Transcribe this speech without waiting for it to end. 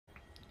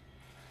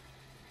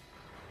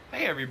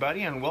Hey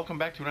everybody, and welcome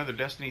back to another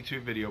Destiny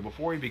 2 video.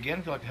 Before we begin,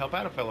 if you'd like to help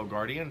out a fellow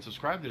Guardian and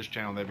subscribe to this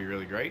channel, that'd be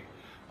really great.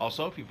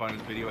 Also, if you find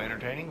this video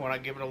entertaining, why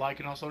not give it a like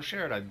and also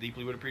share it? I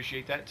deeply would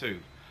appreciate that too.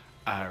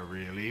 I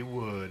really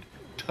would.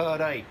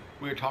 Today,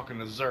 we are talking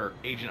to Xur,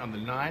 Agent on the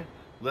 9.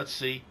 Let's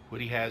see what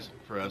he has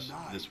for us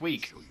this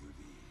week.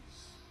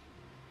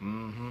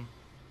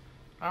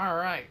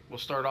 Alright, we'll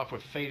start off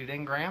with Faded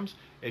Engrams.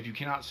 If you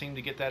cannot seem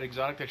to get that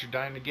exotic that you're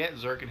dying to get,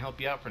 Xur can help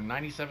you out for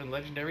 97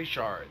 legendary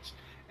shards.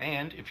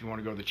 And if you want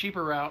to go the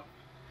cheaper route,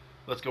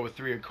 let's go with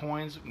 3 of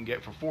coins. You can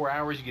get for 4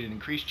 hours, you get an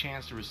increased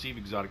chance to receive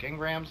exotic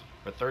engrams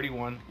for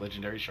 31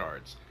 legendary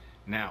shards.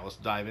 Now, let's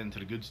dive into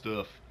the good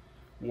stuff.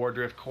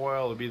 Wardrift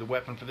Coil will be the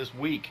weapon for this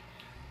week.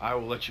 I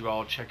will let you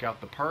all check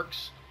out the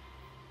perks,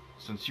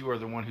 since you are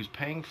the one who's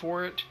paying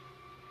for it.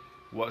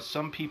 What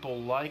some people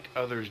like,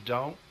 others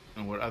don't.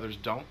 And what others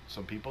don't,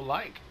 some people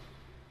like.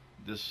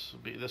 This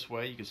will be this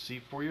way, you can see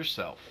for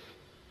yourself.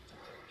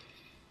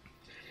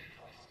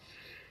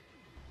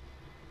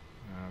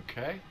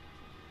 Okay,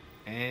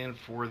 and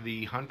for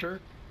the hunter,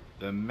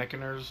 the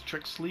Mechaner's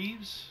trick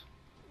sleeves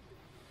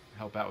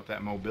help out with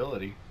that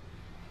mobility.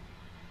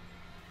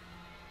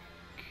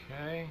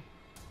 Okay,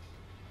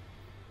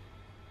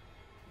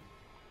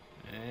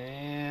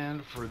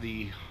 and for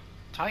the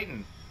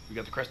Titan, we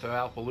got the crest of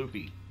Alpha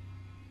Lupi.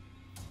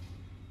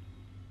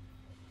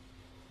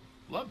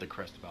 Love the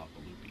crest of Alpha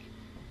Lupi.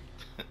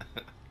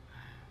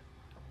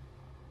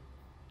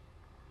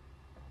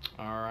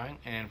 Alright,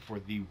 and for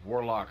the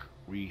Warlock,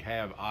 we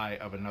have Eye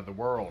of Another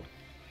World.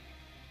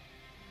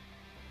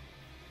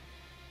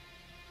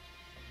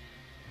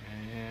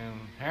 And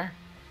here.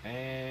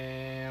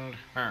 And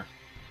here.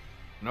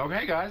 And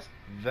okay, guys,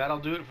 that'll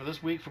do it for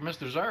this week for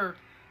Mr. Xur.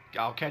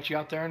 I'll catch you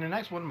out there in the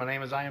next one. My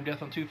name is I Am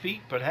Death on 2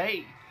 Feet, but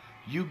hey,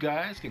 you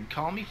guys can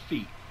call me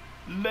Feet.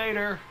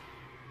 Later.